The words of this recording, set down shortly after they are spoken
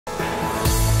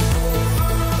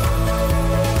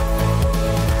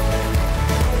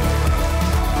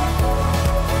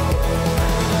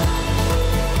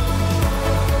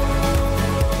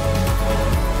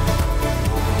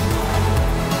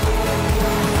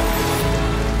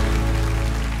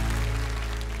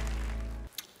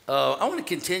I want to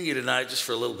continue tonight just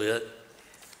for a little bit,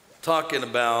 talking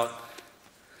about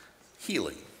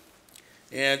healing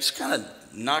and just kind of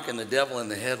knocking the devil in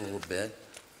the head a little bit.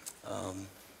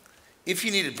 If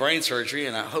you needed brain surgery,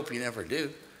 and I hope you never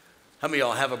do, how many of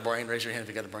y'all have a brain? Raise your hand if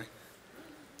you got a brain.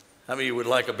 How many of you would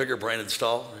like a bigger brain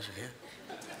installed? Raise your hand.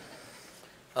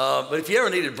 But if you ever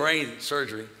needed brain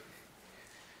surgery,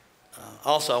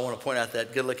 also I want to point out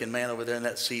that good-looking man over there in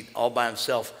that seat all by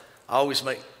himself. I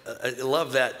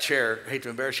love that chair. I hate to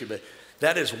embarrass you, but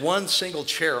that is one single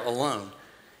chair alone.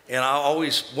 And I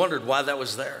always wondered why that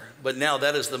was there. But now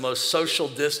that is the most social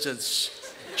distance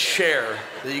chair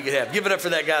that you could have. Give it up for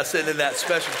that guy sitting in that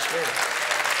special chair.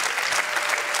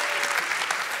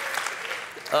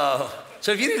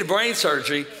 So if you need a brain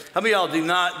surgery, how many of y'all do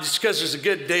not, just because there's a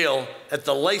good deal at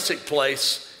the LASIK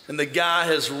place, and the guy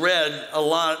has read a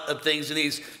lot of things and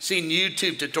he's seen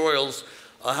YouTube tutorials,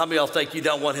 how many of y'all think you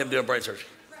don't want him doing brain surgery?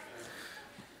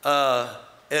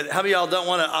 And how many of y'all don't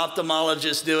want an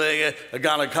ophthalmologist doing it, a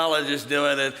gynecologist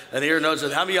doing it, an ear, nose,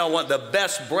 and how many of y'all want the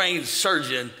best brain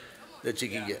surgeon that you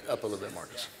can get? Up a little bit,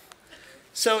 Marcus.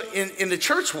 So in the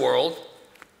church world,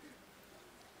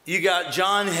 you got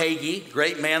John Hagee,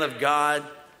 great man of God,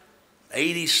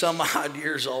 80 some odd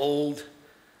years old.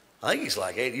 I think he's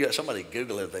like 80. You got somebody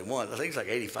Google it if they want. I think he's like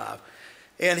 85.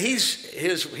 And he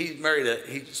married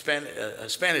a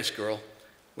Spanish girl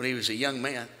when he was a young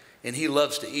man, and he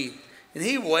loves to eat. And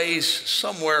he weighs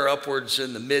somewhere upwards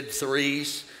in the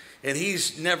mid-3s, and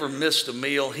he's never missed a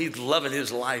meal. He's loving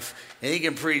his life, and he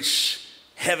can preach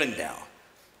heaven down.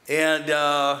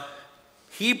 And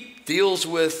he deals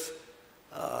with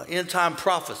end-time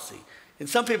prophecy. And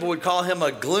some people would call him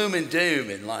a gloom and doom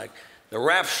and like the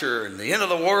rapture and the end of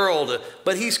the world.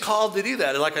 But he's called to do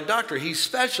that. Like a doctor, he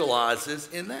specializes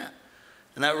in that.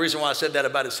 And that reason why I said that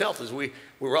about his health is we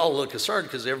were all a little concerned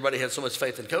because everybody had so much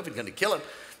faith in COVID going to kill him.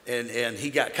 And he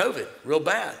got COVID real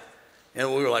bad.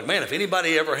 And we were like, man, if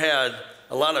anybody ever had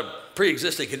a lot of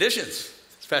pre-existing conditions,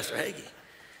 it's Pastor Hagee.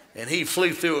 And he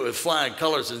flew through it with flying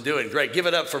colors and doing great. Give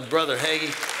it up for Brother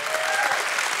Hagee.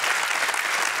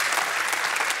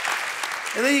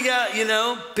 And then you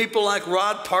got, people like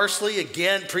Rod Parsley,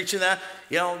 again, preaching that,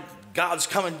 God's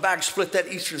coming back, split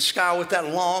that eastern sky with that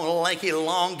long, lanky,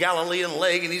 long Galilean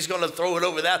leg, and he's going to throw it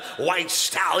over that white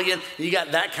stallion. You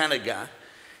got that kind of guy.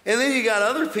 And then you got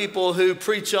other people who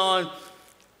preach on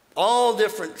all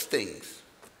different things.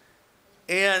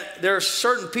 And there are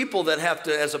certain people that have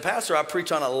to, as a pastor, I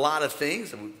preach on a lot of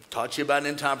things. We taught you about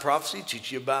end-time prophecy,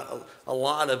 teach you about a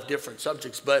lot of different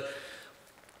subjects. But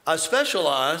I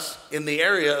specialize in the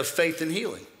area of faith and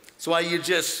healing. That's why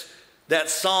that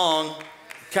song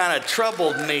kind of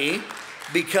troubled me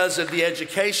because of the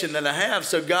education that I have.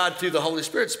 So God, through the Holy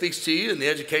Spirit, speaks to you, and the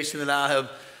education that I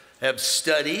have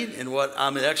studied and what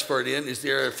I'm an expert in is the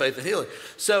area of faith and healing.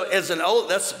 So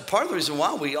that's part of the reason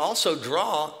why we also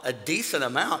draw a decent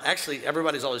amount. Actually,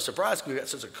 everybody's always surprised because we've got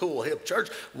such a cool, hip church.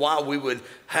 Why we would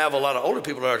have a lot of older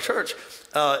people in our church.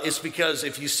 It's because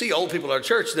if you see old people in our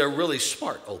church, they're really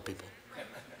smart old people.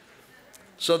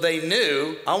 So they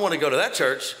knew, I want to go to that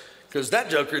church because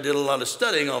that joker did a lot of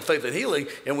studying on faith and healing.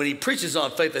 And when he preaches on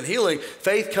faith and healing,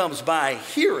 faith comes by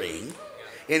hearing,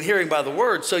 and hearing by the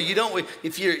word. So you don't,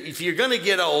 if you're going to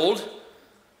get old,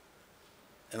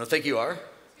 and I think you are,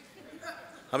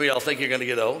 how many of y'all think you're going to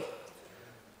get old?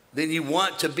 Then you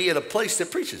want to be at a place that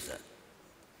preaches that.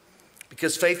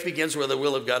 Because faith begins where the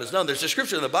will of God is known. There's a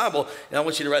scripture in the Bible, and I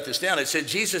want you to write this down. It said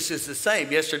Jesus is the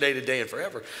same yesterday, today, and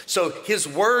forever. So his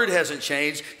word hasn't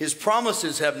changed. His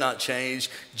promises have not changed.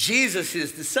 Jesus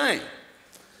is the same.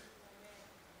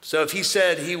 So if he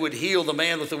said he would heal the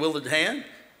man with the withered hand,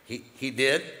 he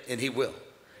did, and he will.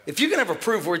 If you can ever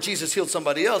prove where Jesus healed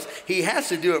somebody else, he has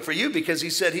to do it for you because he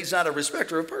said he's not a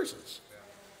respecter of persons.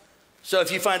 So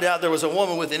if you find out there was a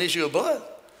woman with an issue of blood,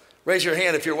 raise your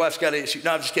hand if your wife's got an issue.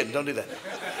 No, I'm just kidding. Don't do that.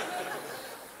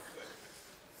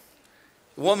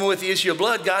 The woman with the issue of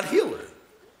blood, God healed her.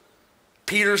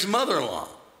 Peter's mother-in-law.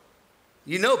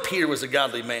 You know Peter was a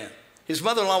godly man. His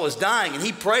mother-in-law was dying, and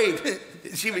he prayed that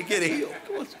she would get healed.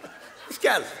 Come on, it's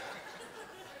got it.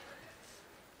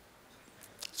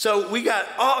 So we got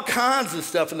all kinds of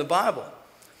stuff in the Bible.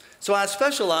 So I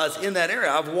specialize in that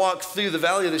area. I've walked through the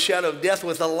valley of the shadow of death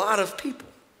with a lot of people.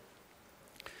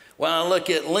 When I look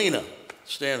at Lena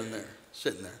standing there,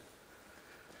 sitting there.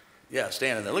 Yeah,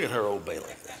 standing there. Look at her old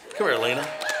Bailey. Come here, Lena.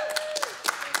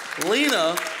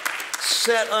 Lena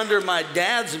sat under my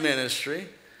dad's ministry.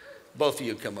 Both of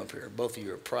you come up here. Both of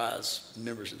you are prize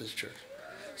members of this church.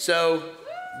 So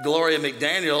Gloria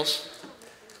McDaniels,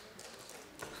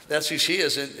 that's who she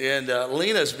is. And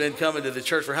Lena's been coming to the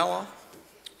church for how long?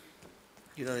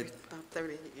 You know, about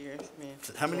 38 years, man.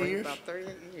 How many years? About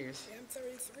 38 years. I'm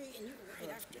 33 and you were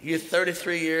right after me. you're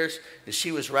 33 years, and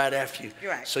she was right after you.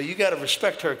 You're right. So you got to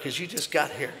respect her because you just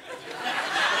got here.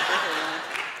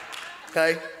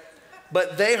 Okay?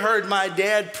 But they heard my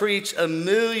dad preach a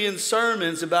million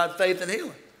sermons about faith and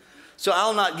healing. So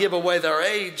I'll not give away their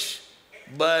age,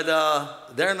 but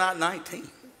they're not 19.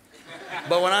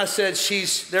 But when I said she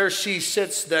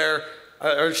sits there,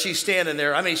 or she's standing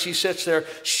there, I mean, she sits there,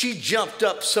 she jumped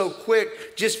up so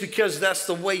quick just because that's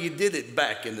the way you did it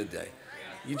back in the day.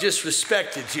 You just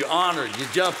respected, you honored, you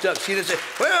jumped up. She didn't say,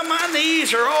 well, my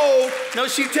knees are old. No,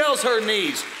 she tells her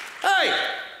knees, hey,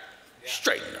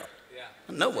 straighten up.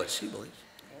 I know what she believes.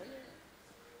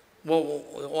 Well,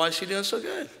 why is she doing so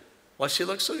good? Why she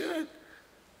looks so good?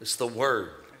 It's the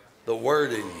word. The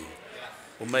word in you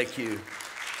will make you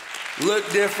look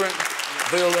different.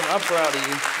 Build them. I'm proud of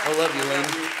you. I love you, Lynn.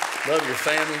 Love your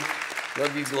family.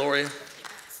 Love you, Gloria.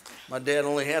 My dad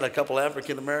only had a couple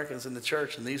African Americans in the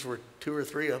church, and these were 2 or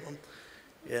 3 of them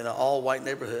in an all-white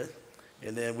neighborhood.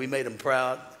 And then we made them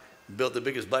proud, built the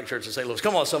biggest black church in St. Louis.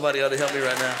 Come on, somebody ought to help me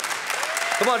right now.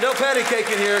 Come on, no patty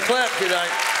cake in here. Clap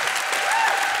tonight.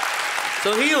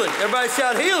 So healing. Everybody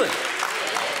shout healing.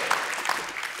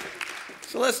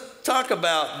 So let's talk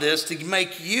about this to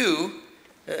make you,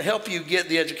 help you get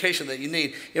the education that you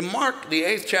need. In Mark, the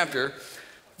 8th chapter,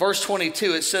 verse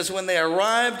 22, it says, when they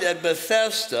arrived at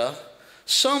Bethesda,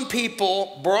 some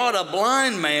people brought a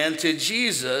blind man to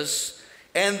Jesus,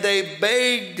 and they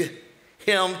begged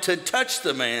him to touch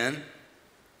the man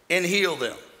and heal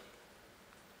them.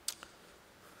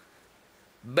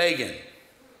 Begging.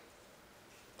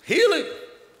 Healing.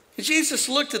 And Jesus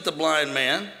looked at the blind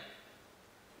man,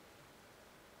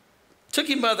 took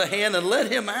him by the hand and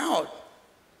led him out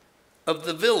of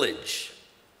the village.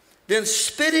 Then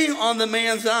spitting on the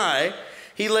man's eye,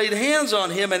 he laid hands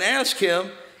on him and asked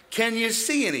him, can you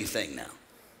see anything now?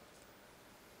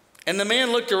 And the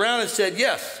man looked around and said,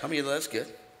 yes. I mean, that's good.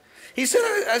 He said,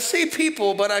 I see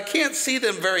people, but I can't see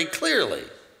them very clearly.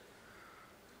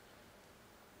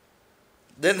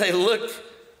 Then they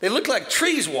look like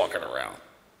trees walking around.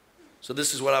 So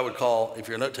this is what I would call, if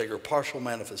you're a note taker, partial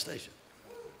manifestation.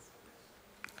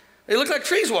 They look like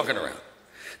trees walking around.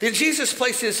 Then Jesus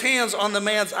placed his hands on the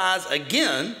man's eyes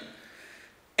again,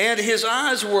 and his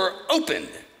eyes were opened,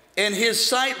 and his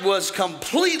sight was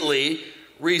completely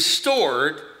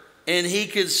restored, and he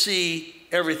could see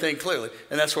everything clearly.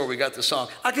 And that's where we got the song,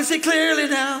 I can see clearly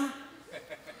now.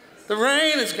 The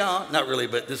rain is gone. Not really,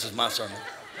 but this is my sermon.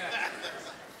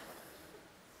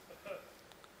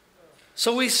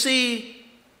 So we see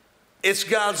it's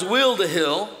God's will to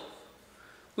heal.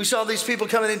 We saw these people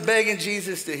coming in begging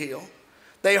Jesus to heal.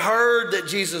 They heard that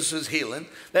Jesus was healing.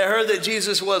 They heard that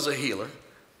Jesus was a healer.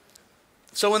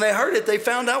 So when they heard it, they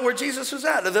found out where Jesus was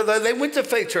at. They went to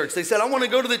Faith Church. They said, I want to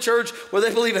go to the church where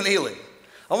they believe in healing.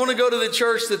 I want to go to the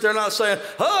church that they're not saying,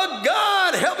 oh,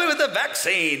 God, help me with the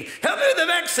vaccine. Help me with the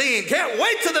vaccine. Can't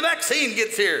wait till the vaccine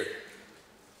gets here.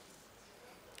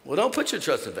 Well, don't put your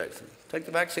trust in the vaccine. Take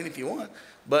the vaccine if you want.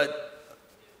 But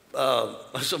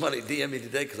somebody DM'd me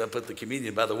today because I put the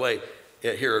communion, by the way,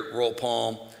 here at Royal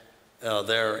Palm,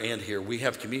 there and here, we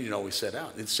have communion always set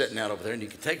out. It's setting out over there, and you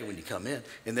can take it when you come in.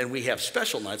 And then we have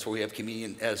special nights where we have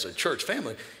communion as a church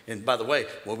family. And by the way,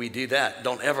 when we do that,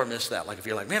 don't ever miss that. Like if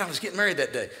you're like, man, I was getting married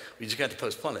that day. We just got to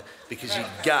postpone it because you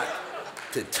got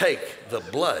to take the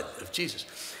blood of Jesus.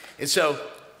 And so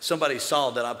somebody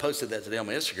saw that I posted that today on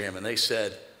my Instagram, and they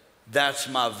said, that's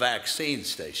my vaccine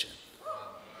station.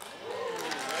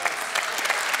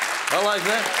 I like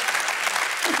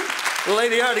that. The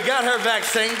lady already got her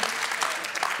vaccine.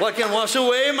 What can wash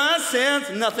away my sins?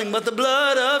 Nothing but the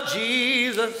blood of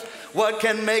Jesus. What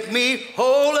can make me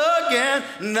whole again?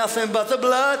 Nothing but the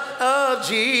blood of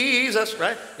Jesus.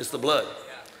 Right? It's the blood.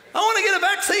 I want to get a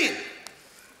vaccine.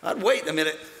 I'd wait a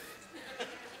minute.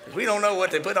 We don't know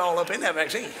what they put all up in that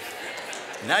vaccine.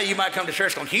 Now you might come to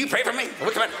church going, can you pray for me?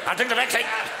 I took the vaccine.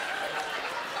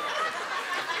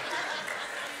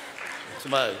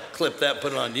 Somebody clip that,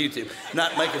 put it on YouTube.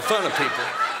 Not making fun of people,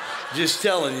 just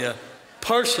telling you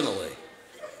personally.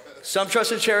 Some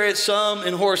trust in chariots, some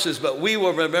in horses, but we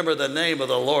will remember the name of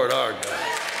the Lord our God.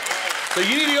 So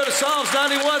you need to go to Psalms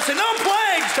 91 and say, no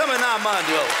plagues coming nigh my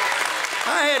dwelling.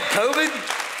 I had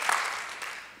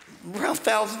COVID. Around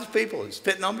thousands of people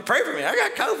spitting on me. Pray for me. I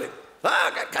got COVID. Oh, I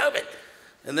got COVID.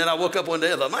 And then I woke up one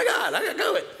day and thought, my God, I got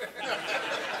COVID.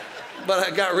 But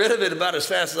I got rid of it about as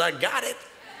fast as I got it.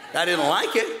 I didn't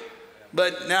like it,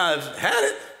 but now I've had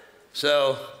it.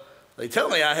 So they tell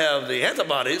me I have the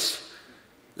antibodies.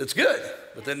 That's good.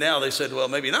 But then now they said, well,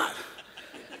 maybe not.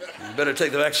 You better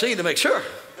take the vaccine to make sure.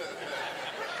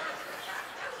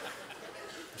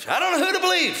 I don't know who to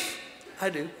believe. I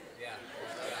do.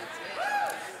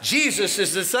 Jesus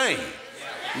is the same.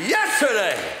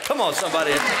 Yesterday, come on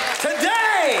somebody,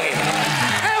 today,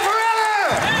 and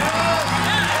forever.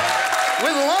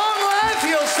 With long life,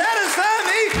 he'll satisfy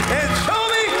me and show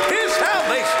me his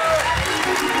salvation.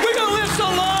 We're going to live so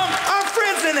long, our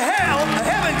friends in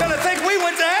heaven going to think we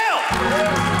went to hell.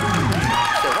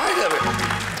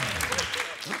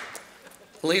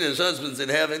 So Lena's husband's in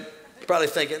heaven, probably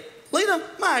thinking, Lena,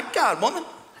 my God, woman,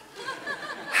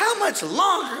 how much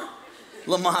longer?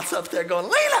 Lamont's up there going,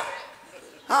 Lena,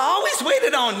 I always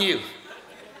waited on you.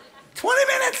 20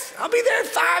 minutes, I'll be there in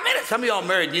 5 minutes. How many of y'all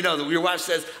married? You know that your wife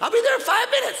says, I'll be there in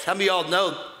 5 minutes. How many of y'all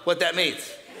know what that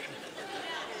means?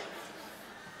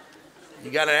 You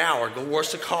got an hour, go wash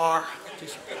the car.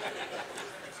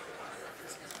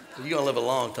 You're gonna live a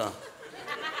long time.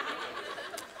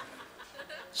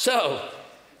 So,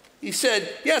 he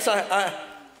said, yes,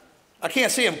 I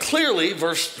can't see him clearly,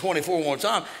 verse 24 one more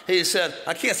time. He said,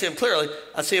 I can't see him clearly.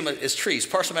 I see him as trees.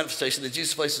 Partial manifestation that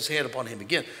Jesus placed his hand upon him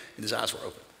again and his eyes were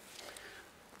open.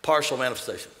 Partial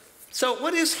manifestation. So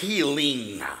what is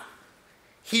healing?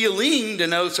 Healing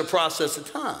denotes a process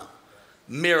of time.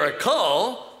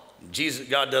 Miracle,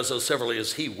 God does those severally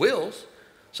as he wills,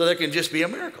 so there can just be a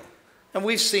miracle. And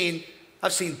I've seen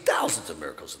thousands of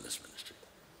miracles in this ministry.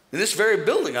 In this very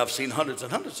building, I've seen hundreds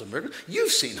and hundreds of miracles.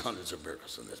 You've seen hundreds of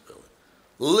miracles in this building.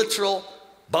 Literal,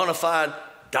 bona fide,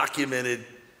 documented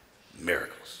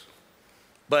miracles.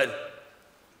 But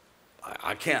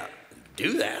I can't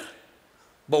do that.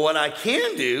 But what I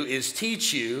can do is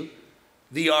teach you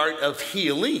the art of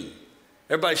healing.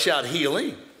 Everybody shout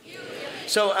healing. Healing.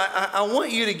 So I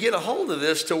want you to get a hold of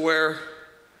this to where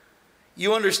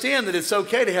you understand that it's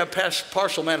okay to have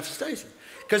partial manifestation.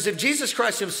 Because if Jesus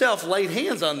Christ himself laid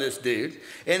hands on this dude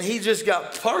and he just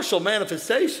got partial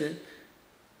manifestation,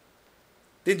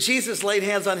 then Jesus laid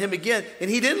hands on him again, and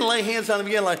he didn't lay hands on him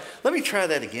again like, let me try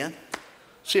that again.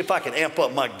 See if I can amp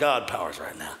up my God powers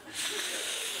right now.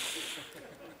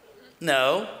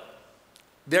 No,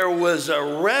 there was a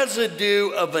residue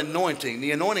of anointing.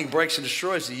 The anointing breaks and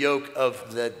destroys the yoke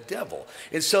of the devil.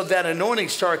 And so that anointing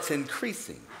starts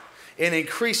increasing and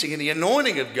increasing, and the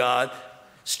anointing of God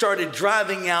started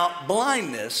driving out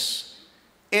blindness,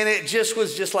 and it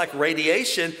was just like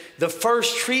radiation. The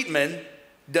first treatment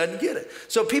doesn't get it.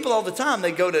 So people all the time,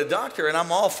 they go to a doctor, and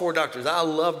I'm all for doctors. I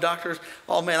love doctors.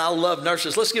 Oh man, I love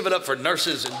nurses. Let's give it up for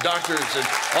nurses and doctors and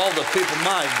all the people.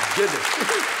 My goodness.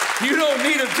 You don't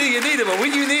need them till you need them, but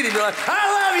when you need them, you're like,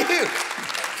 I love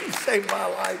you. You saved my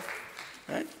life.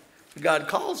 Right? God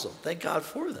calls them. Thank God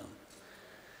for them.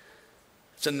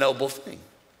 It's a noble thing.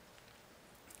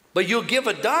 But you'll give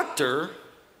a doctor,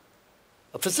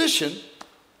 a physician,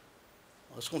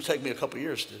 well, it's going to take me a couple of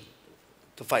years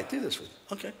to fight through this with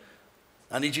you. Okay,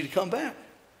 I need you to come back.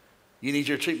 You need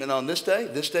your treatment on this day,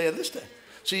 and this day.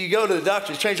 So you go to the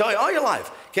doctor, it's changed all your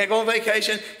life. Can't go on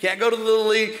vacation, can't go to the Little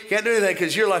League, can't do anything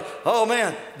because you're like, oh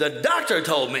man, the doctor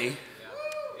told me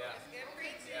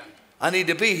I need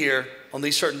to be here on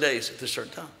these certain days at this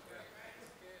certain time.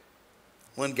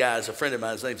 One guy is a friend of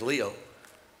mine, his name's Leo.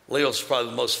 Leo's probably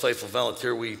the most faithful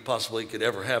volunteer we possibly could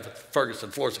ever have at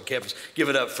Ferguson Florissant campus. Give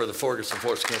it up for the Ferguson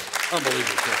Florissant campus.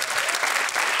 Unbelievable campus.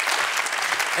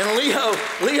 And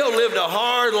Leo lived a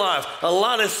hard life, a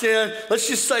lot of sin. Let's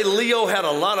just say Leo had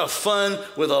a lot of fun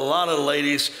with a lot of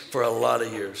ladies for a lot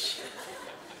of years.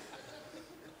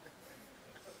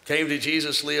 Came to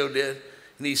Jesus, Leo did,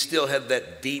 and he still had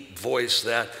that deep voice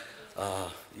that,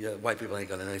 white people ain't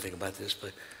gonna know anything about this,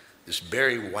 but this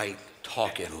Barry White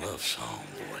talking love song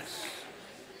voice.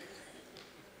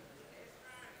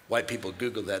 White people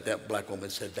Googled that black woman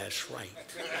said, that's right.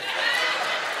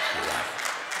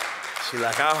 She's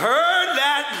like, I heard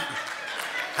that.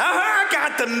 I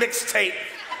got the mixtape.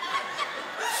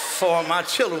 For my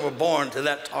children were born to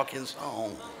that talking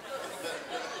song.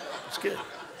 It's good.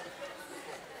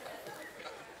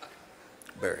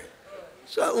 Barry.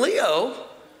 So Leo,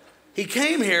 he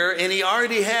came here and he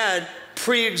already had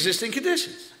pre-existing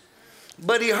conditions.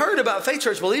 But he heard about Faith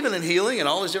Church believing in healing and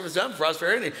all this different stuff,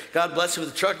 prosperity. And God blessed him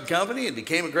with a trucking company and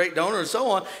became a great donor and so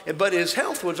on. But his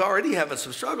health was already having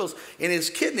some struggles and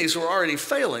his kidneys were already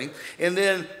failing. And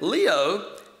then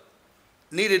Leo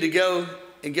needed to go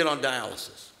and get on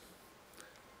dialysis.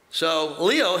 So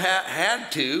Leo had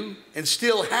to and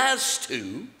still has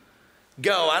to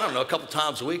go, I don't know, a couple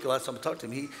times a week. Last time I talked to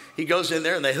him, he goes in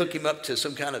there and they hook him up to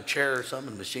some kind of chair or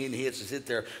something, machine. And he has to sit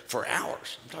there for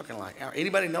hours. I'm talking like hours.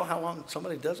 Anybody know how long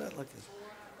somebody does that? Like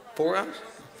 4 hours?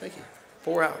 Thank you.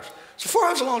 4 hours. So 4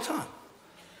 hours is a long time.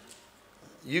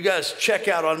 You guys check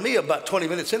out on me about 20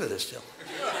 minutes into this still.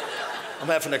 I'm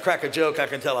having to crack a joke. I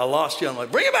can tell I lost you. I'm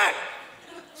like, bring it back.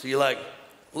 So you like,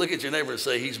 look at your neighbor and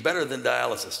say, he's better than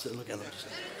dialysis. Look at him.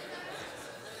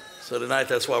 So tonight,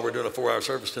 that's why we're doing a 4-hour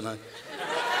service tonight.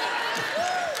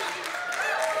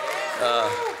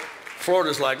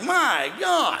 Florida's like, my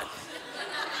God.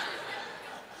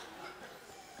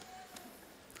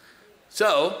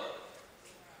 So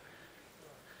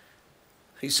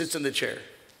he sits in the chair.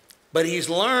 But he's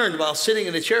learned while sitting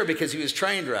in the chair because he was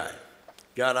trained right.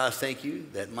 God, I thank you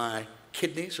that my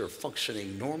kidneys are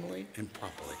functioning normally and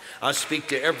properly. I speak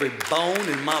to every bone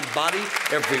in my body,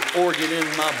 every organ in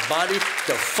my body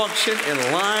to function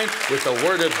in line with the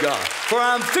Word of God. For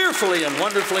I'm fearfully and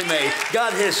wonderfully made.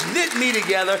 God has knit me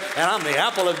together, and I'm the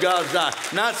apple of God's eye.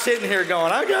 Not sitting here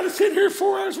going, I got to sit here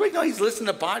 4 hours a week. No, he's listening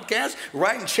to podcasts,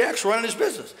 writing checks, running his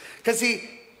business. Because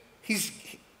he's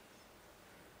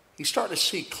starting to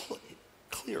see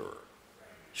clearer,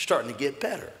 starting to get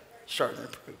better, starting to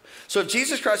improve. So if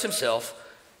Jesus Christ himself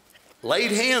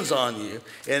laid hands on you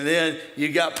and then you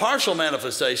got partial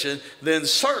manifestation, then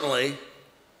certainly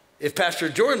if Pastor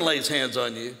Jordan lays hands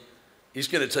on you, he's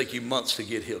going to take you months to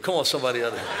get healed. Come on, somebody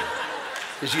other.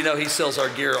 Because you know he sells our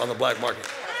gear on the black market.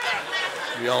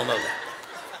 We all know that.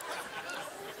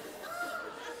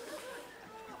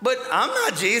 But I'm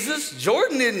not Jesus.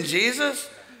 Jordan isn't Jesus.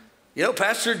 You know,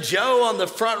 Pastor Joe on the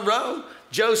front row.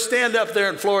 Joe, stand up there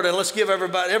in Florida and let's give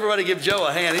everybody give Joe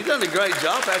a hand. He's done a great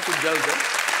job, Pastor Joe.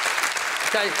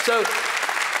 Okay, so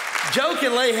Joe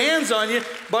can lay hands on you,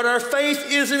 but our faith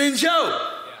isn't in Joe.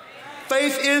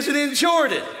 Faith isn't in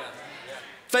Jordan.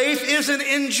 Faith isn't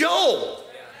in Joel.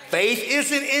 Faith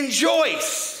isn't in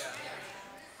Joyce.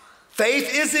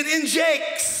 Faith isn't in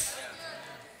Jake's.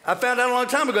 I found out a long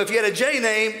time ago, if you had a J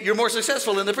name, you're more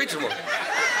successful in the preaching world.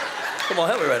 Come on,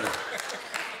 help me right now.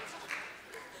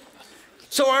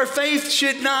 So our faith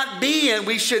should not be in,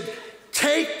 we should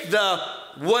take the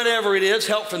whatever it is,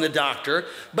 help from the doctor,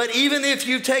 but even if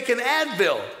you take an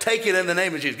Advil, take it in the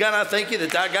name of Jesus. God, I thank you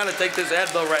that I got to take this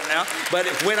Advil right now, but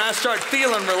when I start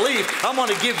feeling relief, I'm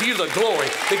going to give you the glory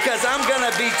because I'm going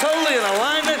to be totally in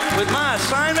alignment with my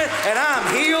assignment, and I'm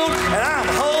healed, and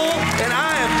I'm whole, and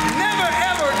I am never,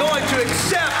 ever going to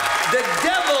accept the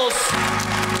devil's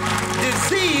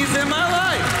disease in my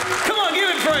life. Come on,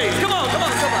 give it praise. Come on, come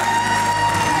on, come on.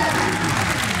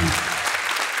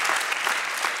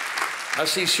 I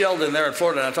see Sheldon there in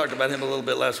Florida, and I talked about him a little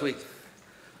bit last week.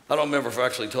 I don't remember if I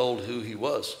actually told who he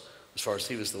was, as far as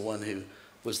he was the one who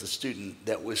was the student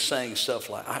that was saying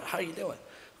stuff like, how you doing?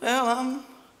 Well,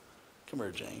 come here,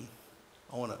 Jane.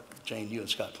 Jane, you and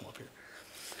Scott come up here.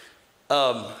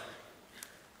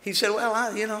 He said, well,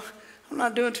 I'm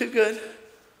not doing too good.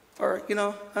 Or,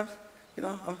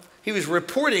 he was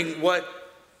reporting what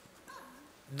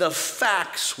the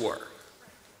facts were.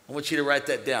 I want you to write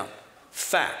that down.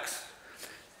 Facts.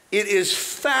 It is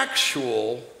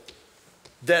factual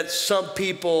that some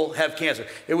people have cancer.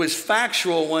 It was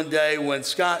factual one day when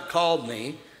Scott called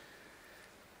me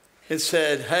and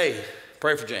said, hey,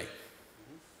 pray for Jane.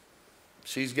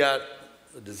 She's got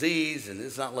a disease and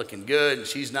it's not looking good and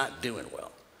she's not doing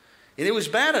well. And it was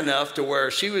bad enough to where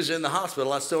she was in the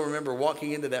hospital. I still remember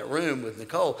walking into that room with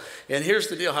Nicole. And here's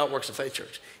the deal how it works at Faith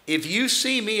Church. If you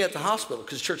see me at the hospital,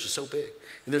 because church is so big,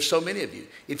 and there's so many of you,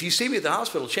 if you see me at the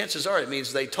hospital, chances are it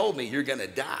means they told me you're going to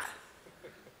die.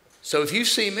 So if you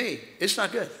see me, it's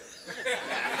not good.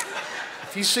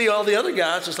 If you see all the other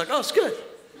guys, it's like, oh, it's good.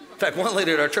 In fact, one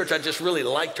lady at our church, I just really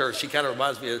liked her. She kind of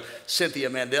reminds me of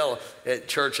Cynthia Mandela at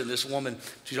church, and this woman,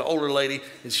 she's an older lady,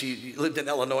 and she lived in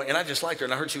Illinois, and I just liked her,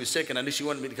 and I heard she was sick, and I knew she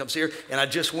wanted me to come see her, and I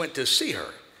just went to see her.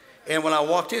 And when I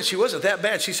walked in, she wasn't that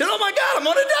bad. She said, oh my God, I'm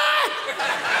gonna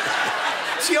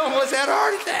die. She almost had a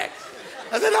heart attack.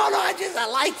 I said, no, I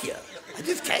like you. I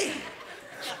just came.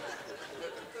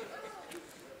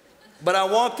 But I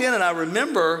walked in and I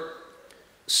remember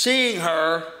seeing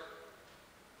her.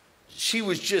 She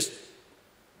was just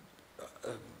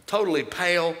totally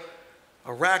pale,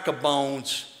 a rack of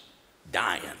bones,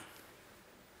 dying.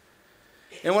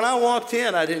 And when I walked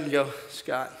in, I didn't go,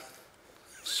 Scott,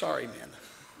 sorry, man.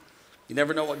 You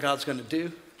never know what God's going to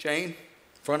do. Jane, in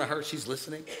front of her, she's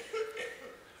listening.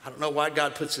 I don't know why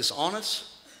God puts this on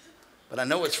us, but I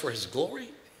know it's for his glory.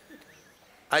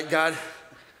 God,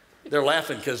 they're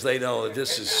laughing because they know that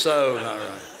this is so not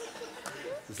right.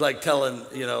 It's like trying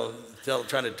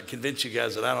to convince you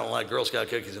guys that I don't like Girl Scout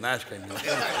cookies and ice cream. I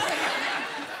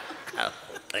don't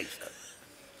think so.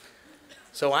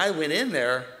 So I went in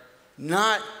there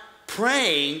not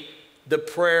praying the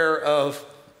prayer of,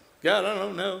 God, I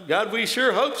don't know. God, we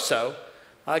sure hope so.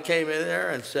 I came in there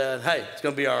and said, hey, it's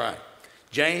going to be all right.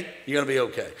 Jane, you're going to be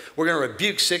okay. We're going to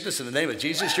rebuke sickness in the name of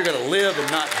Jesus. You're going to live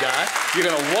and not die. You're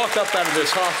going to walk up out of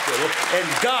this hospital, and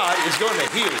God is going to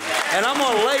heal you. And I'm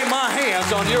going to lay my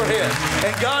hands on your head,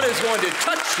 and God is going to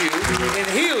touch you and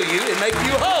heal you and make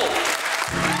you whole.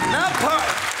 Not part.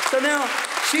 So now,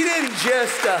 she didn't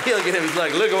just heal him. He's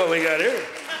like, look at what we got here.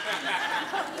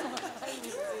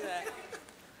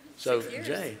 So,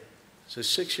 Jay, so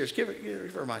 6 years. Give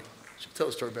her a mic. She'll tell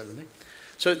the story better than me.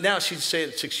 So now she's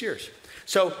saying 6 years.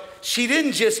 So she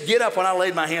didn't just get up when I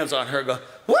laid my hands on her and go,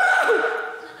 whoa,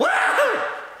 whoa.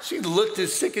 She looked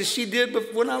as sick as she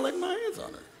did when I laid my hands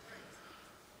on her.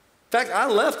 In fact, I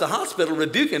left the hospital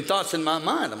rebuking thoughts in my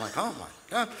mind. I'm like, oh my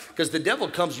God. Because the devil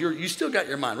comes, you still got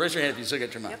your mind. Raise your hand if you still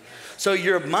got your mind. Yep. So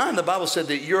your mind, the Bible said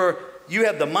that you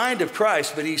have the mind of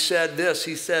Christ, but he said this,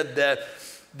 he said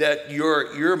that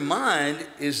your mind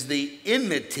is the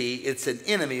enmity, it's an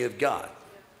enemy of God.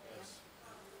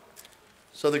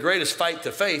 So the greatest fight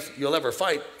to faith you'll ever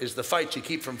fight is the fight you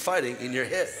keep from fighting in your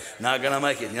head. Not gonna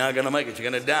make it, you're not gonna make it,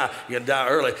 you're gonna die, you're gonna die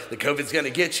early, the COVID's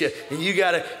gonna get you, and you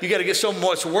gotta get so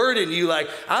much word in you like,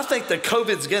 I think the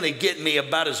COVID's gonna get me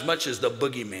about as much as the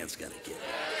boogeyman's gonna get me.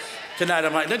 Tonight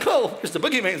I'm like, Nicole, is the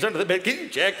boogeyman's under the bed? Can you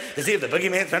check to see if the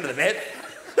boogeyman's under the bed?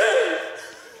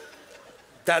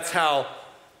 That's how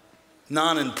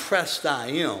non-impressed I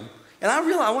am. And I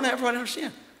want everybody to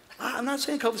understand, I'm not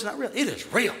saying COVID's not real, it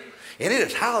is real. And it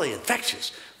is highly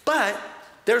infectious. But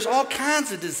there's all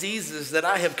kinds of diseases that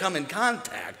I have come in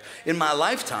contact in my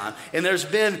lifetime. And there's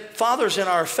been fathers in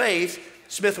our faith,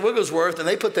 Smith Wigglesworth, and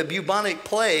they put the bubonic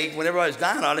plague when everybody was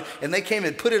dying on it, and they came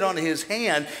and put it on his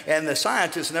hand, and the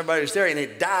scientists and everybody was there, and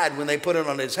it died when they put it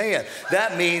on his hand.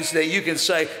 That means that you can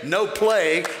say, no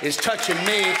plague is touching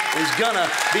me, is gonna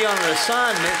be on an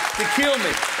assignment to kill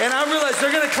me. And I realize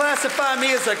they're gonna classify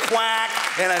me as a quack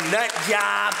and a nut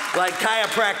job, like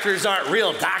chiropractors aren't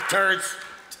real doctors.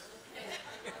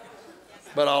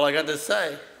 But all I got to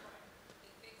say,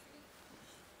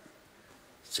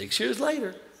 6 years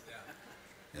later,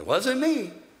 it wasn't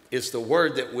me. It's the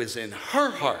word that was in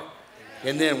her heart.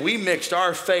 And then we mixed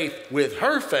our faith with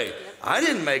her faith. I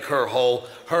didn't make her whole.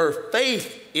 Her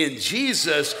faith in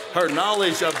Jesus, her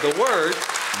knowledge of the word,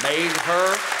 made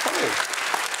her whole.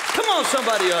 Come on,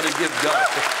 somebody ought to give God.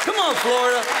 Come on,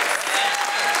 Florida.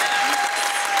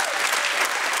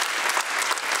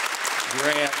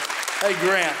 Grant. Hey,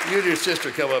 Grant, you and your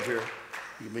sister come up here.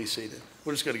 You can be seated.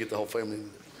 We're just going to get the whole family.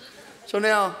 So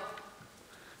now,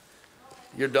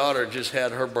 your daughter just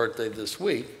had her birthday this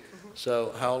week.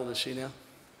 So how old is she now?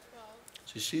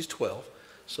 12. She's 12.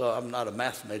 So I'm not a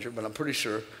math major, but I'm pretty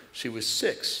sure she was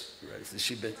 6. Right?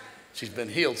 She's been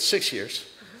healed 6 years,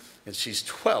 and she's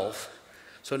 12.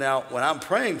 So now when I'm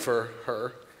praying for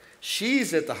her,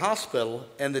 she's at the hospital,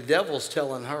 and the devil's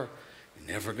telling her, you're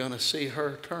never going to see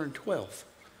her turn 12.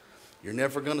 You're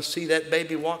never going to see that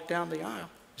baby walk down the aisle.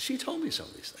 She told me some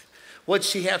of these things. What'd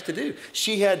she have to do?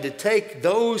 She had to take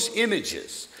those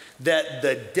images that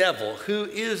the devil, who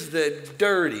is the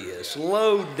dirtiest,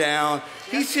 low down,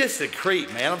 he's just a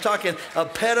creep, man. I'm talking a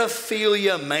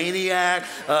pedophilia maniac,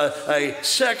 a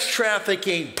sex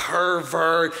trafficking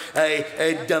pervert,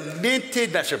 a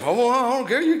demented master. Oh,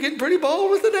 girl, you're getting pretty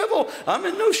bold with the devil. I'm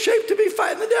in no shape to be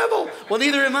fighting the devil. Well,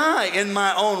 neither am I in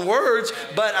my own words,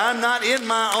 but I'm not in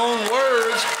my own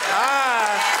words.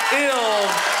 I am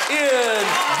in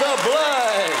the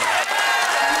blood.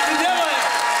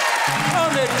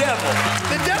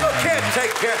 The devil can't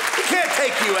take care, he can't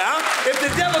take you out. If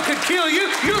the devil could kill you,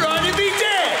 you'd already be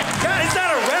dead. God, it's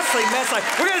not a wrestling match like,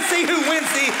 we're going to see who wins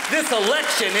this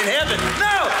election in heaven.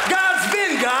 No, God's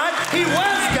been God. He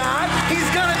was God. He's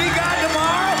going to be God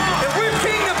tomorrow. And we're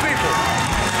kingdom people.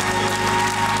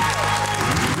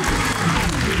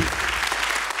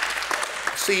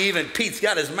 See, even Pete's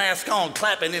got his mask on,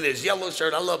 clapping in his yellow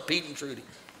shirt. I love Pete and Trudy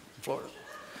in Florida.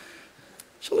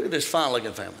 So look at this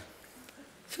fine-looking family.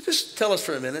 So just tell us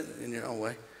for a minute in your own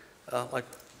way, like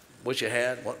what you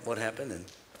had, what happened, and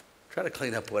try to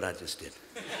clean up what I just did.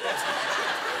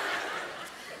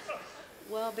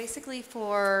 Well, basically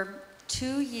for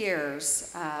 2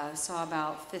 years, saw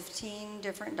about 15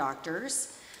 different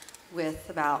doctors with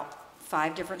about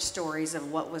 5 different stories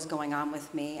of what was going on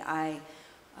with me. I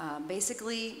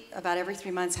basically, about every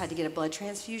 3 months, had to get a blood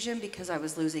transfusion because I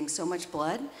was losing so much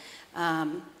blood.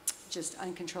 Just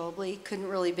uncontrollably. Couldn't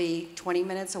really be 20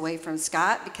 minutes away from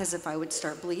Scott because if I would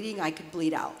start bleeding, I could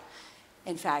bleed out.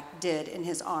 In fact, did in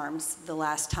his arms the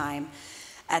last time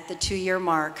at the 2-year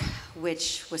mark,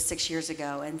 which was 6 years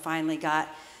ago, and finally got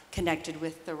connected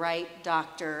with the right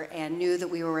doctor and knew that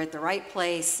we were at the right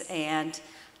place, and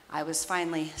I was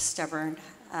finally stubborn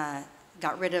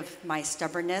got rid of my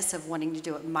stubbornness of wanting to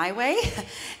do it my way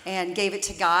and gave it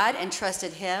to God and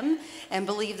trusted him and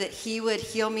believed that he would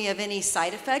heal me of any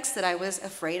side effects that I was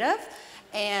afraid of.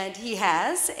 And he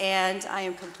has, and I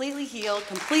am completely healed,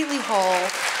 completely whole,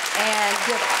 and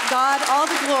give God all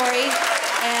the glory.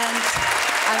 And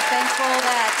I'm thankful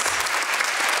that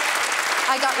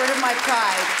I got rid of my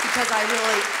pride, because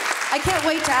I can't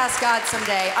wait to ask God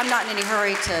someday. I'm not in any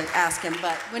hurry to ask him,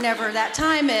 but whenever that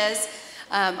time is,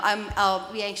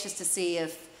 I'll be anxious to see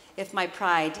if my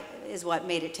pride is what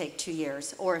made it take 2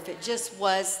 years, or if it just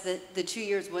was the 2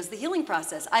 years was the healing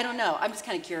process. I don't know. I'm just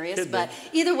kind of curious, but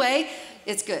either way,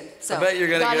 it's good. So I bet you're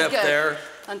going to get up there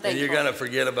and you're going to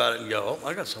forget about it and go, oh,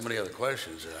 I got so many other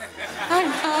questions.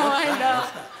 I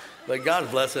know. But God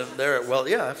bless him there. Well,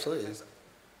 yeah, absolutely.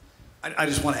 I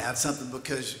just want to add something,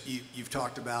 because you've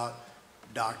talked about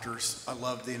doctors. I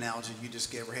love the analogy you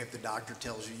just gave, where hey, if the doctor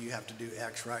tells you you have to do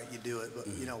X, right, you do it. But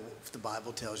you know, if the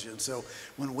Bible tells you. And so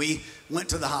when we went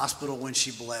to the hospital when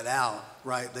she bled out,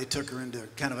 right, they took her into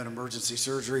kind of an emergency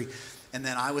surgery, and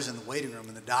then I was in the waiting room,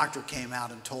 and the doctor came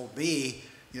out and told me,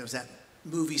 you know, it was that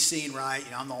movie scene, right? You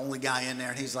know, I'm the only guy in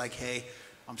there, and he's like, hey,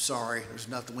 I'm sorry, there's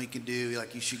nothing we can do.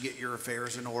 Like, you should get your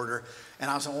affairs in order. And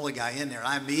I was the only guy in there, and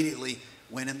I immediately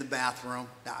went in the bathroom.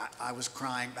 I was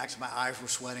crying. Actually, my eyes were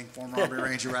sweating. Former Army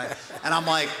Ranger, right? And I'm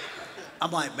like,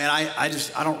 man,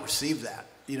 I don't receive that.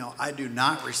 You know, I do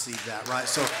not receive that, right?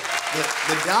 So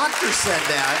the doctor said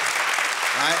that,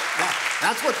 right?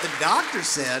 That's what the doctor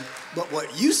said. But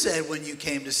what you said when you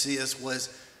came to see us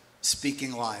was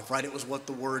speaking life, right? It was what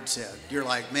the word said. You're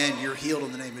like, man, you're healed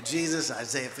in the name of Jesus,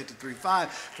 Isaiah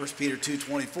 53:5, 1 Peter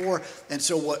 2:24. And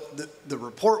so what the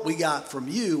report we got from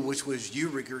you, which was you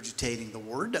regurgitating the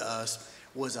word to us,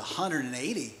 was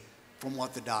 180 from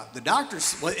what the doctor,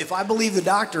 if I believe the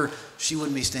doctor, she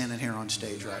wouldn't be standing here on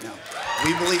stage right now.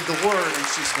 We believe the word, and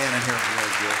she's standing here.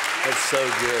 That's so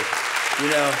good.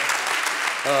 You know,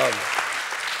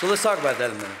 so let's talk about that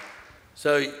in a minute.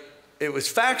 So it was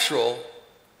factual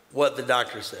what the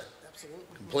doctor said. Absolutely.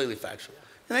 Completely factual.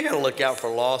 And they got to look out for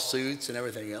lawsuits and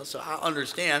everything else. So I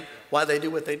understand why they do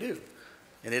what they do.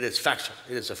 And it is factual.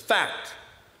 It is a fact.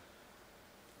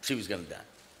 She was going to die.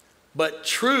 But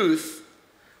truth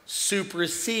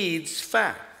supersedes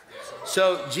fact.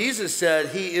 So Jesus said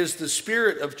he is the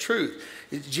spirit of truth.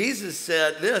 Jesus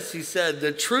said this. He said,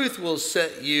 the truth will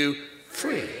set you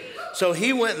free. So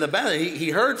he went in the bathroom. He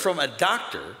heard from a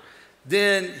doctor.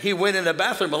 Then he went in the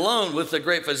bathroom alone with the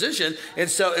great physician. And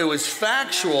so it was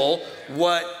factual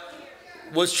what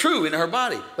was true in her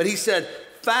body. But he said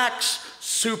facts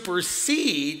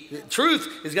supersede.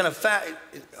 Truth is going to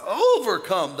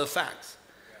overcome the facts.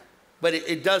 But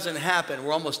it doesn't happen.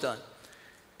 We're almost done.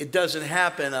 It doesn't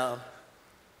happen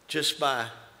just by,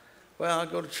 well, I'll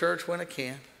go to church when I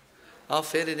can. I'll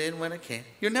fit it in when I can.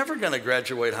 You're never going to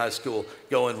graduate high school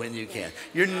going when you can.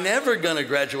 You're never going to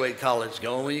graduate college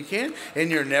going when you can.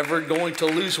 And you're never going to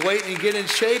lose weight and get in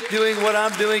shape doing what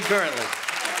I'm doing currently.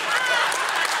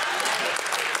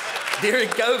 During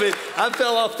COVID, I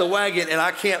fell off the wagon and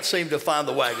I can't seem to find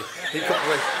the wagon. Come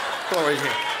on, right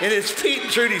here. And it's Pete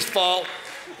and Trudy's fault.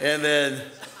 And then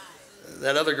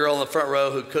that other girl in the front row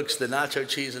who cooks the nacho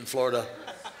cheese in Florida,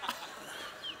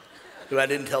 who I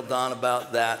didn't tell Don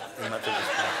about that in my fitness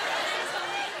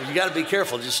plan. You got to be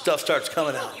careful, just stuff starts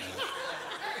coming out.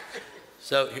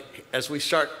 So as we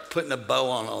start putting a bow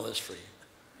on all this for you,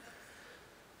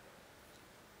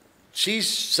 she's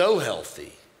so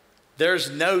healthy. There's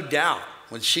no doubt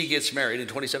when she gets married in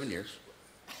 27 years.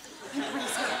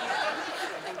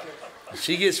 When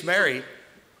she gets married,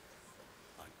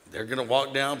 they're going to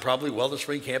walk down probably Weldon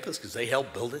Spring campus because they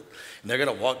helped build it. And they're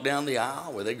going to walk down the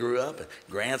aisle where they grew up. And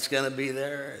Grant's going to be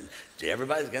there. And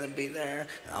everybody's going to be there.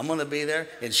 And I'm going to be there.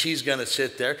 And she's going to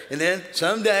sit there. And then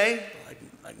someday,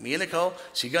 like me and Nicole,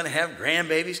 she's going to have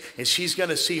grandbabies. And she's going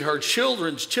to see her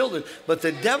children's children. But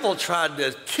the devil tried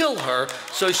to kill her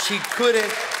so she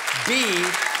couldn't be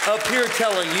up here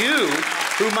telling you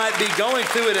who might be going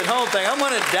through it at home saying, I'm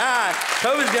going to die.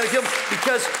 COVID's going to kill me.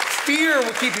 Because fear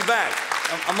will keep you back.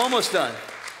 I'm almost done.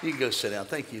 You can go sit down.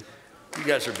 Thank you. You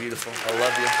guys are beautiful. I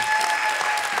love you.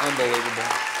 Unbelievable.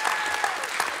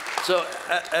 So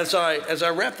as I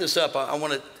wrap this up, I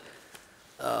want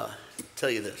to tell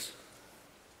you this.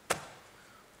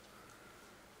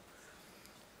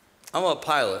 I'm a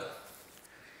pilot,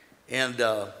 and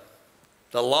the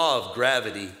law of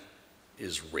gravity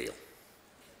is real.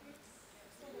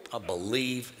 I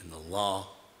believe in the law.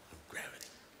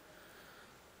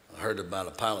 I heard about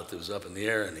a pilot that was up in the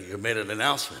air, and he made an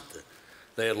announcement that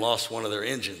they had lost one of their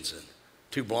engines, and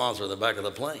two blondes were in the back of the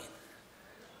plane.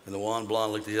 And the one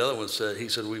blonde looked at the other one and said, he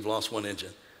said, we've lost one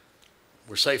engine.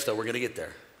 We're safe, though. We're going to get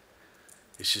there.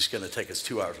 It's just going to take us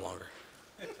 2 hours longer.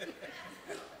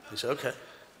 He said, okay.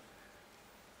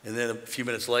 And then a few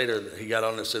minutes later, he got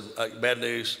on and said, bad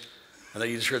news. I know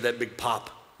you just heard that big pop.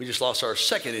 We just lost our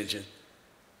second engine.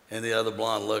 And the other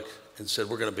blonde looked and said,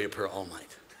 we're going to be up here all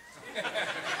night.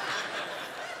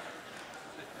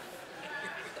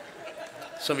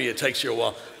 Some of you, it takes you a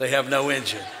while. They have no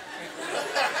engine.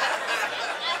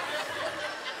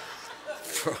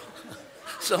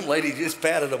 Some lady just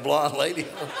patted a blonde lady.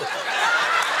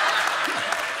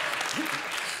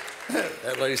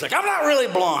 That lady's like, I'm not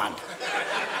really blonde.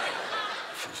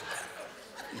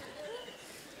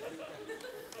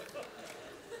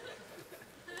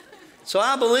 So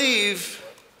I believe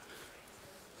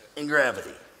in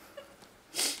gravity.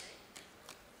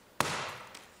 I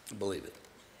believe it.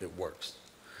 It works.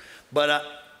 But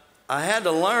I had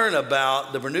to learn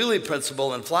about the Bernoulli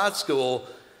principle in flight school,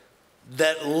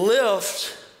 that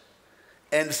lift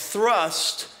and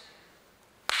thrust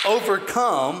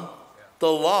overcome the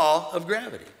law of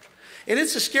gravity. And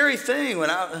it's a scary thing when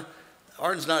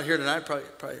Arden's not here tonight,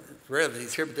 probably rarely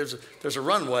he's here, but there's a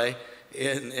runway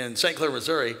in St. Clair,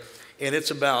 Missouri, and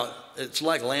it's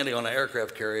like landing on an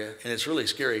aircraft carrier, and it's really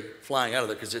scary flying out of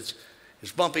there because it's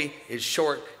bumpy, it's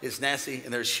short, it's nasty,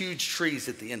 and there's huge trees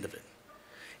at the end of it.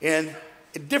 And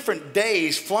at different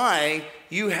days flying,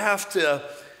 you have to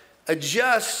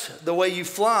adjust the way you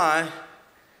fly.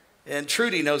 And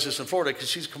Trudy knows this in Florida because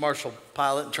she's a commercial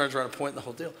pilot and turns around and point the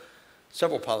whole deal.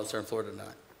 Several pilots are in Florida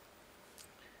tonight.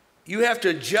 You have to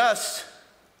adjust.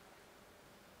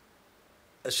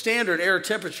 A standard air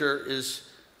temperature is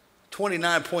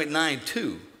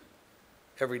 29.92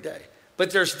 every day.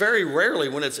 But there's very rarely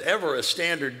when it's ever a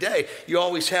standard day. You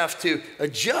always have to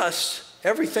adjust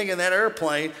everything in that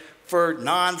airplane for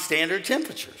non-standard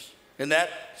temperatures. And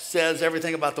that says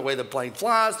everything about the way the plane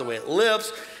flies, the way it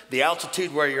lifts, the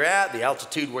altitude where you're at, the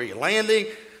altitude where you're landing.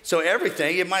 So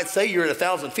everything, it might say you're at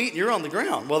 1,000 feet and you're on the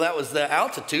ground. Well, that was the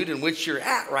altitude in which you're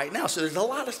at right now. So there's a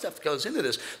lot of stuff that goes into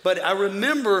this. But I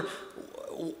remember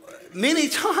many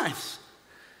times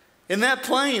in that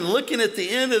plane looking at the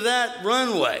end of that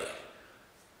runway.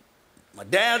 My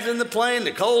dad's in the plane,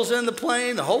 Nicole's in the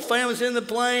plane, the whole family's in the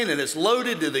plane, and it's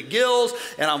loaded to the gills,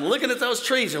 and I'm looking at those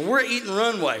trees, and we're eating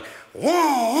runway. Whoa,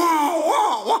 whoa,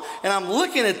 whoa, whoa. And I'm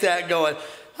looking at that going,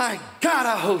 my God,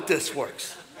 I hope this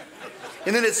works.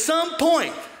 And then at some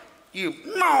point, you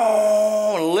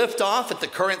lift off at the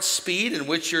current speed in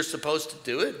which you're supposed to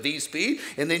do it, V speed,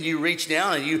 and then you reach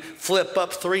down and you flip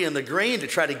up 3 in the green to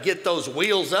try to get those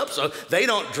wheels up so they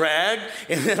don't drag,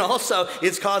 and then also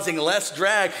it's causing less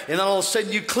drag, and then all of a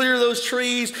sudden you clear those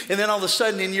trees, and then all of a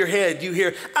sudden in your head you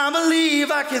hear, I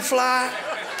believe I can fly.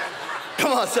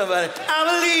 Come on, somebody.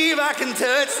 I believe I can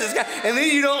touch this guy. And then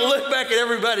you don't look back at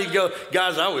everybody and go,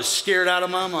 guys, I was scared out of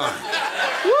my mind.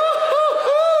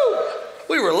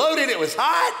 We were loaded, it was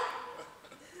hot.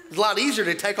 It's a lot easier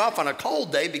to take off on a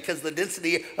cold day because of the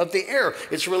density of the air.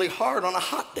 It's really hard on a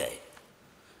hot day.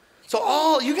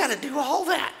 So you got to do all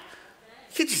that.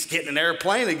 You can't just get in an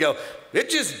airplane and go, it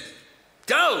just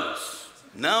goes.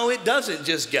 No, it doesn't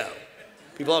just go.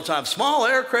 People all the time, small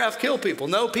aircraft kill people.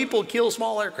 No, people kill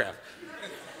small aircraft.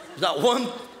 There's not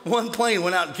one plane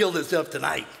went out and killed itself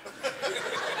tonight.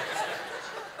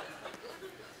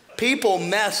 People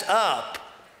mess up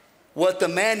what the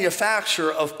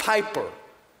manufacturer of Piper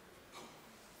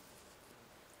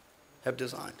have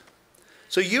designed.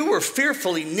 So you were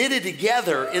fearfully knitted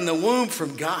together in the womb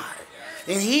from God.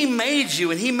 And he made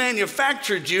you and he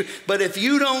manufactured you. But if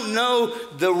you don't know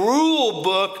the rule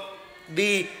book,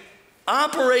 the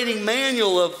operating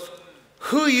manual of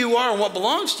who you are and what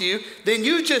belongs to you, then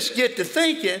you just get to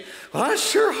thinking, well, I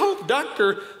sure hope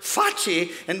Dr.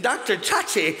 Fauci and Dr.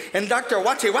 Chachi and Dr.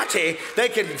 Wachi, they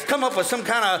can come up with some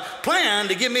kind of plan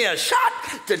to give me a shot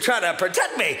to try to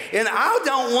protect me. And I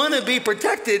don't want to be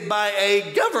protected by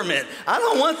a government. I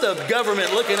don't want the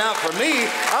government looking out for me.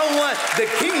 I want the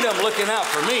kingdom looking out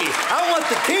for me. I want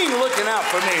the king looking out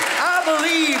for me. I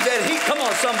believe that come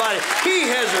on somebody, he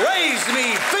has raised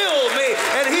me, filled me,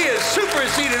 and he has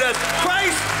superseded us.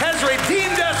 Christ has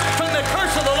redeemed us from the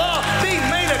curse of the law, being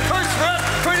made a curse for us,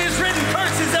 for it is written,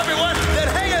 curses everyone that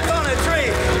hangeth on a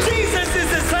tree. Jesus is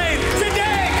the same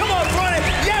today, come on, front it,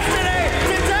 yesterday,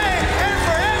 today, and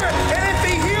forever. And if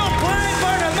he healed blind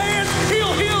Bartimaeus,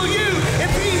 he'll heal you.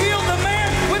 If he healed the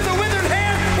man with the withered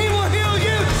hand, he will heal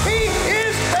you. He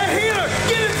is a healer.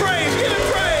 Give him praise, give him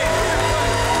praise.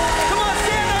 Come on,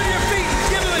 stand on your feet and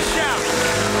give him a shout.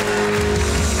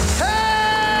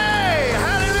 Hey,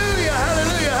 hallelujah,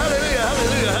 hallelujah, hallelujah,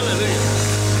 hallelujah, hallelujah.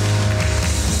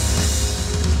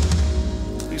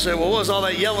 You say, well, what was all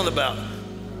that yelling about?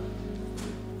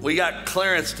 We got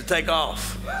clearance to take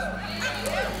off.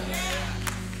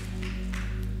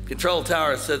 Control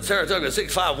tower said, Saratoga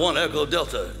 651 Echo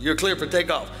Delta, you're clear for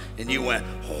takeoff. And you went,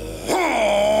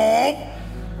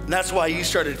 and that's why you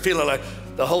started feeling like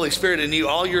the Holy Spirit in you,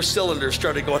 all your cylinders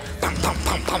started going, pum, pum,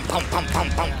 pum, pum, pum, pum, pum,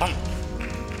 pum, pum.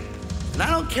 And I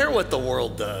don't care what the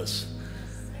world does.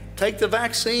 Take the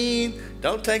vaccine,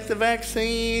 don't take the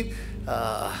vaccine.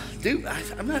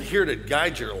 I'm not here to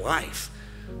guide your life.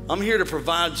 I'm here to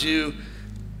provide you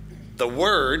the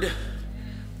word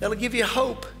that'll give you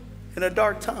hope in a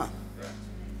dark time.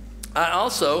 I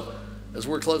also, as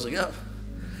we're closing up,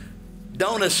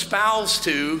 don't espouse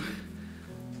to,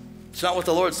 it's not what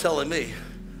the Lord's telling me,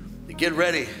 to get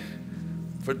ready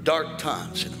for dark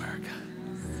times in America.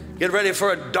 Get ready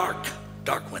for a dark,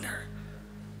 dark winter.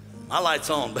 My light's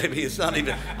on, baby. It's not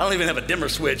even, I don't even have a dimmer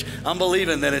switch. I'm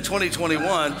believing that in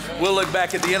 2021, we'll look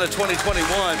back at the end of 2021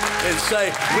 and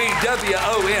say, we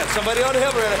W-O-N. Somebody ought to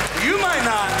help her. You might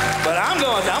not, but I'm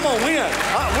going to win.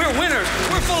 We're winners.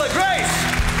 We're full of grace,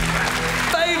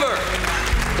 favor,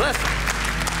 blessing.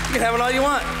 You can have it all you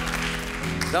want.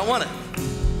 Don't want it.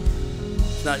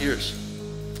 It's not yours.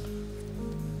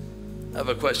 I have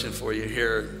a question for you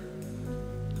here.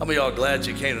 How many of y'all glad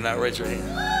you came tonight? Raise your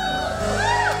hand.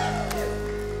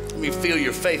 Let me feel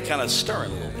your faith kind of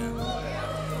stirring a little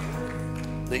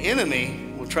bit. The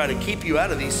enemy will try to keep you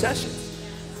out of these sessions.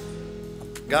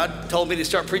 God told me to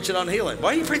start preaching on healing.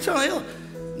 Why are you preaching on healing?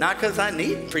 Not because I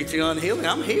need preaching on healing.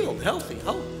 I'm healed, healthy,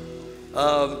 whole.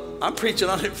 I'm preaching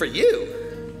on it for you.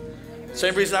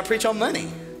 Same reason I preach on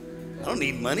money. I don't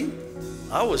need money.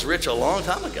 I was rich a long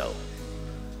time ago.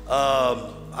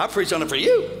 I preach on it for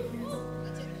you.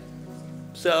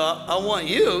 So I want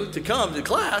you to come to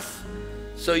class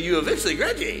so you eventually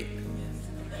graduate.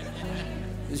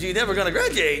 Because you're never going to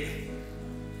graduate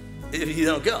if you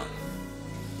don't go.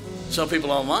 Some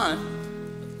people online,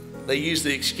 they use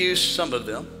the excuse, some of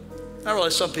them. I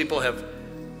realize some people have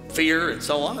fear and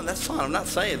so on, and that's fine. I'm not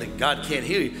saying that God can't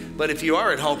heal you. But if you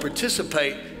are at home,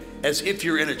 participate as if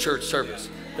you're in a church service.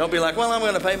 Don't be like, well, I'm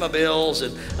going to pay my bills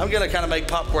and I'm going to kind of make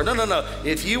popcorn. No, no, no.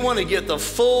 If you want to get the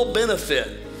full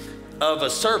benefit of a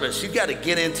service, you've got to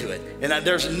get into it. And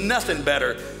there's nothing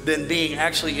better than being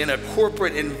actually in a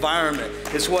corporate environment.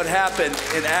 It's what happened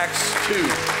in Acts 2.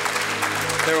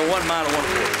 They were one mind and one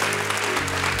accord.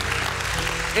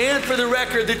 And for the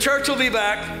record, the church will be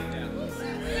back.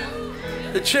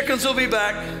 The chickens will be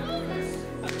back.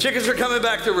 Chickens are coming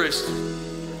back to roost.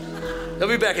 They'll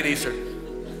be back at Easter.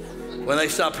 When they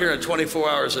stop hearing 24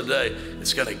 hours a day,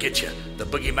 it's going to get you. The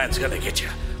boogeyman's going to get you.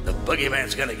 The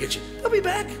boogeyman's going to get you. They'll be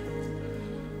back.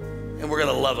 And we're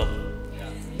going to love them.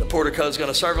 The portico's going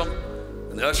to serve them.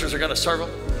 And the ushers are going to serve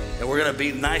them. And we're going to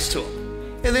be nice to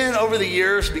them. And then over the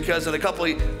years, because in a couple,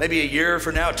 maybe a year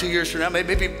from now, 2 years from now,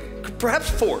 maybe perhaps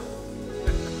 4.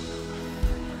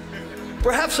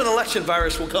 Perhaps an election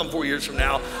virus will come 4 years from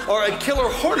now, or a killer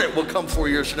hornet will come 4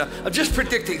 years from now. I'm just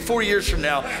predicting 4 years from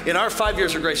now, in our 5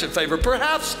 years of grace and favor,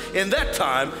 perhaps in that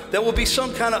time, there will be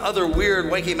some kind of other weird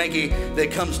wanky-manky that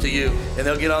comes to you, and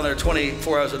they'll get on there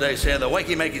 24 hours a day saying, the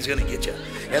wanky-manky's gonna get you.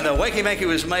 And the wanky-manky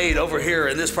was made over here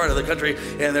in this part of the country,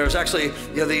 and there was actually,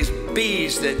 these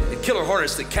bees, the killer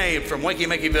hornets that came from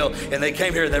Wanky-Mankyville, and they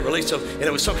came here and they released them, and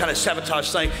it was some kind of sabotage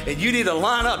thing, and you need to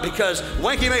line up because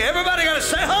Wanky-Manky, everybody gotta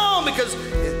stay home because,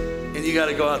 and you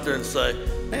gotta go out there and say,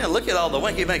 man, look at all the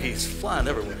Wanky-Mankies flying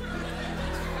everywhere.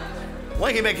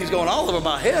 Wanky-Manky's going all over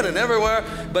my head and everywhere,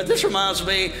 but this reminds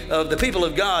me of the people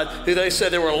of God who they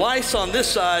said there were lice on this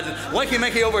side and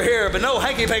Wanky-Manky over here, but no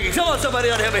hanky-panky. Come on,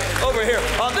 somebody ought to help me over here.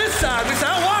 On this side, we said,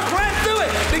 I walk right through it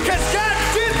because God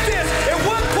did